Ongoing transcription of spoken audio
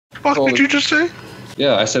fuck did you just say?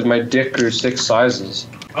 Yeah, I said my dick grew 6 sizes.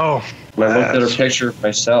 Oh. And I looked at a picture of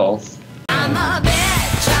myself. I'm a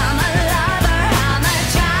bitch, I'm a lover, I'm a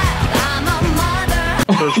child, I'm a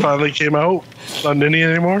mother. So it finally came out? Not Ninny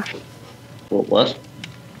anymore? What?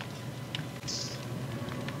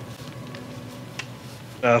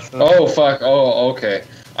 Nothing. Oh, fuck. Oh, okay.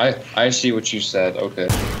 I see what you said. Okay.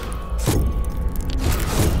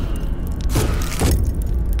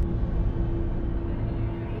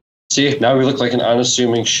 See, now we look like an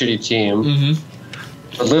unassuming, shitty team. Mm-hmm.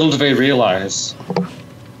 But little do they realize,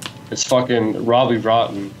 it's fucking Robbie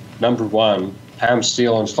Rotten, #1, Pam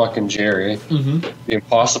Steele, and fucking Jryyy. Mm-hmm. The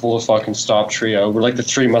impossible to fucking stop trio. We're like the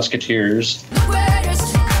 3 Musketeers. The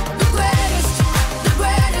greatest, the greatest, the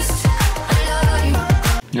greatest, I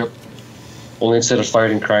love you. Yep. Only instead of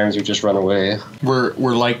fighting crimes, we just run away. We're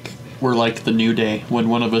like the New Day. When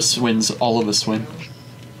one of us wins, all of us win.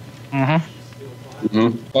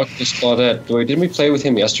 Mm-hmm. Fuck this Claudette. Didn't we play with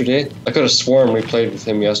him yesterday? I could have sworn we played with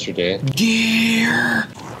him yesterday. Gear.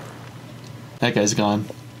 That guy's gone.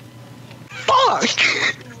 Fuck!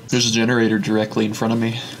 There's a generator directly in front of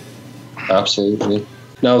me. Absolutely.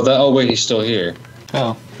 No, oh wait, he's still here.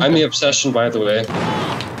 Oh. I'm the obsession, by the way.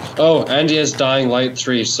 Oh, and he has dying light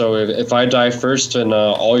 3, so if I die first, and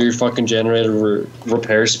all your fucking generator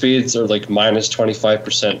repair speeds are like minus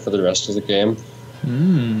 25% for the rest of the game.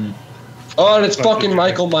 Hmm. Oh, and it's fucking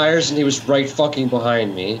Michael Myers, and he was right fucking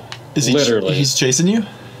behind me. Is he literally? He's chasing you?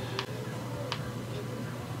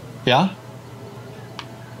 Yeah?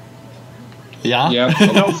 Yeah? Yep.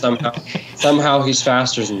 Somehow he's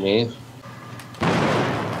faster than me.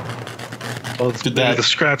 Well, it's maybe the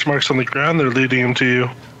scratch marks on the ground, they're leading him to you.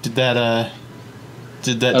 Did that I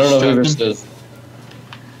don't know who this is.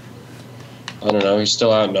 I don't know, he's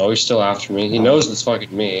still out. No, he's still after me. He knows it's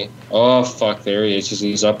fucking me. Oh, fuck, there he is.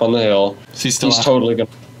 He's up on the hill. He's totally gonna...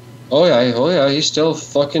 Oh yeah, he's still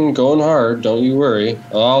fucking going hard. Don't you worry.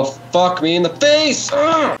 Oh, fuck me in the face!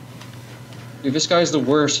 Ugh! Dude, this guy's the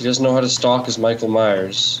worst. He doesn't know how to stalk as Michael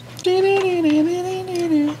Myers. And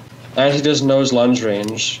he doesn't know his lunge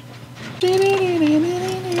range.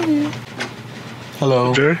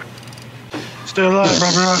 Hello. Jryyy? Stay alive,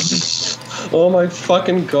 Robert. Oh my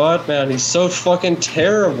fucking god, man. He's so fucking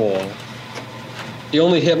terrible. He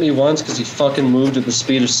only hit me once because he fucking moved at the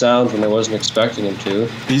speed of sound when I wasn't expecting him to.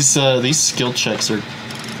 These skill checks are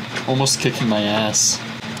almost kicking my ass.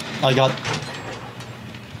 I got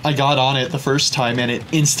on it the first time and it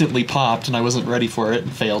instantly popped and I wasn't ready for it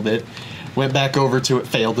and failed it. Went back over to it,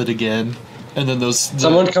 failed it again. And then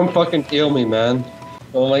Someone come fucking heal me, man.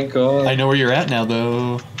 Oh my god. I know where you're at now,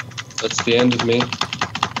 though. That's the end of me.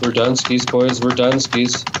 We're done, skis, boys. We're done,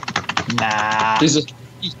 skis. Nah.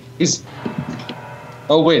 He's...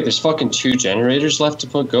 Oh wait, there's fucking 2 generators left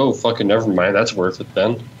to go. Fucking never mind, that's worth it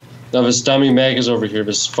then. Now this dummy mag is over here,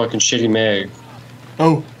 this fucking shitty mag.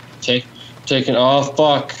 Oh. Taking... Oh,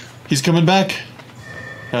 fuck. He's coming back.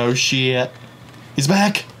 Oh, shit. He's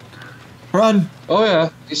back. Run. Oh yeah,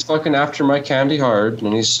 he's fucking after my candy hard,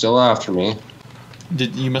 and he's still after me.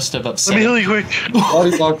 You must have upset. Let me heal you quick.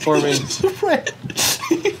 Body block for me.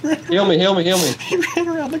 Heal me. He ran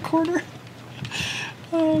around the corner.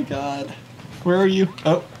 Oh, God. Where are you?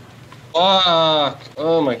 Oh. Fuck.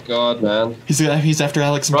 Oh my god, man. He's after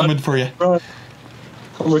Alex. I'm coming for you. Run.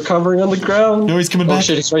 I'm recovering on the ground. No, he's coming back. Oh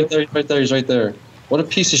shit, he's right there. What a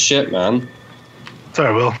piece of shit, man.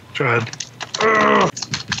 Sorry, Will. Tried.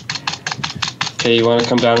 Okay, you want to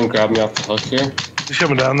come down and grab me off the hook here? He's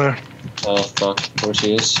coming down there. Oh fuck, of course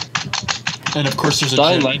he is. And of course there's a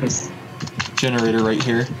generator right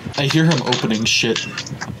here. I hear him opening shit.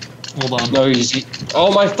 Hold on. No,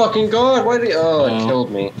 oh my fucking god, why did he... Oh, it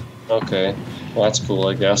killed me. Okay. Well, that's cool,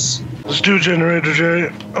 I guess. Let's do generator,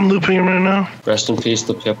 Jryyy. I'm looping him right now. Rest in peace,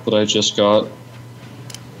 the pip that I just got.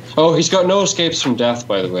 Oh, he's got no escapes from death,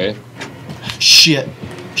 by the way. Shit!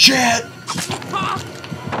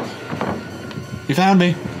 He found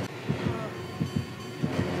me.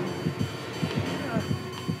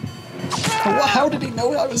 How did he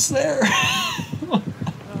know I was there?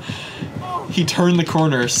 He turned the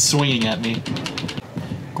corner, swinging at me.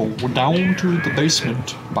 Go down to the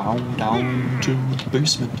basement. Bow down to the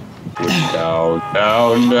basement. Down.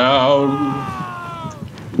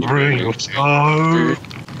 Bring us out.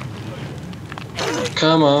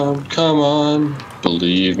 Come on.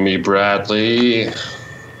 Believe me, Bradley.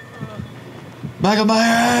 Michael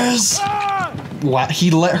Myers! Wow, he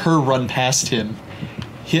let her run past him.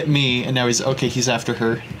 Hit me, and now he's after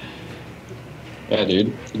her. Yeah,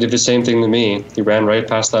 dude. He did the same thing to me. He ran right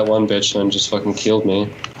past that one bitch and just fucking killed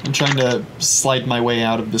me. I'm trying to slide my way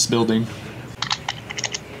out of this building.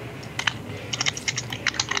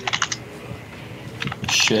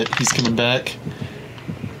 shit, he's coming back.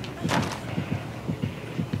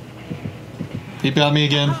 He got me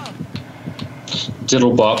again.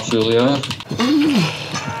 Diddlebop, Julia.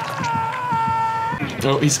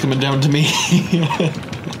 Oh, he's coming down to me.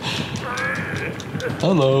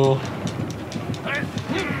 Hello.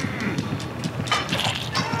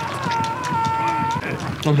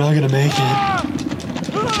 I'm not gonna make it.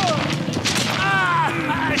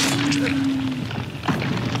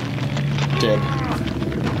 Dead.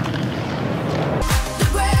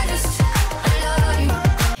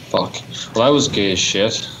 Fuck. Well, that was gay as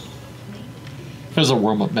shit. It was a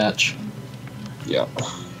warm-up match. Yeah.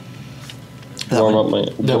 That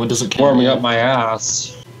one doesn't count. Warming up my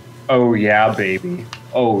ass. Oh yeah, baby.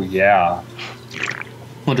 Oh yeah.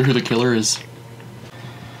 Wonder who the killer is.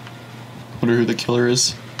 Wonder who the killer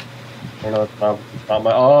is. I don't know, it's not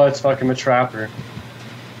my. Oh, it's fucking the trapper.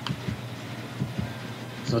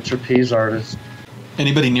 It's a trapeze artist.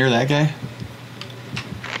 Anybody near that guy?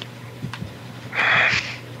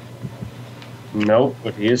 Nope,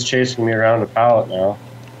 but he is chasing me around a pallet now.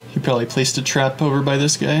 He probably placed a trap over by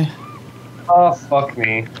this guy. Oh, fuck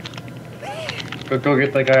me. Go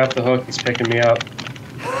get that guy off the hook, he's picking me up.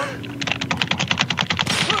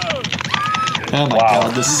 Oh my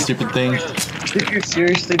god, this stupid thing. Did you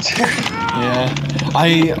seriously do? Yeah.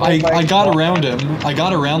 I got around him. I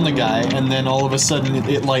got around the guy, and then all of a sudden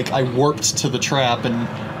it like I warped to the trap and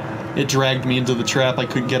it dragged me into the trap. I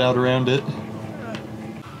couldn't get out around it.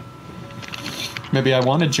 Maybe I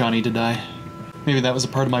wanted Johnny to die. Maybe that was a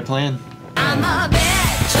part of my plan. I'm a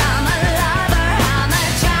bitch, I'm a lover, I'm a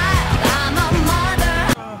child, I'm a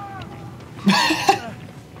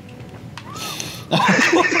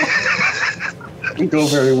mother. Didn't go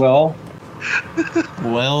very well.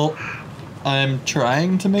 Well, I'm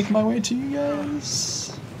trying to make my way to you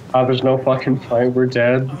guys. There's no fucking fight, we're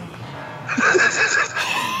dead.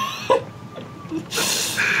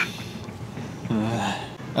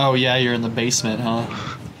 Oh yeah, you're in the basement, huh?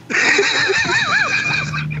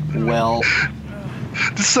 Well,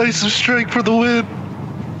 Decisive strike for the win.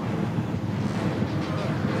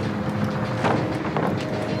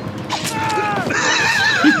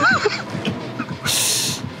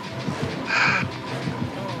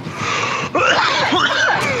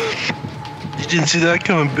 You didn't see that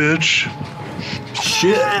coming, bitch.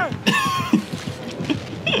 shit.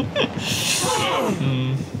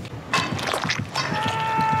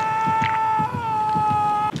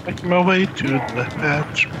 Making my way to the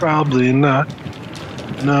hatch, probably not.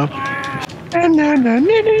 No.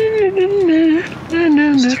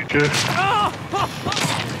 Sticker.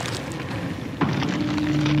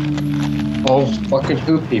 Oh, fucking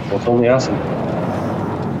who people? It's only us.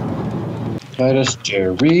 Titus,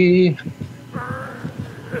 Jryyy.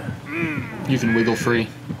 You can wiggle free.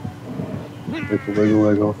 Wiggle, wiggle,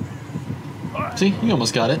 wiggle. See, you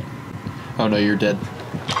almost got it. Oh no, you're dead.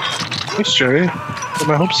 Thanks, Jerry. Got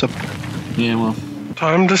my hopes up. Yeah, well,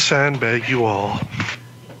 Time to sandbag you all.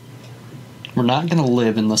 we're not gonna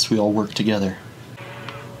live unless we all work together.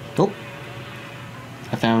 Oh,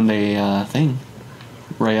 I found a thing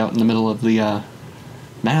right out in the middle of the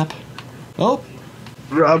map. Oh,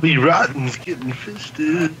 Robbie Rotten's getting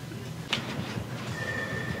fisted.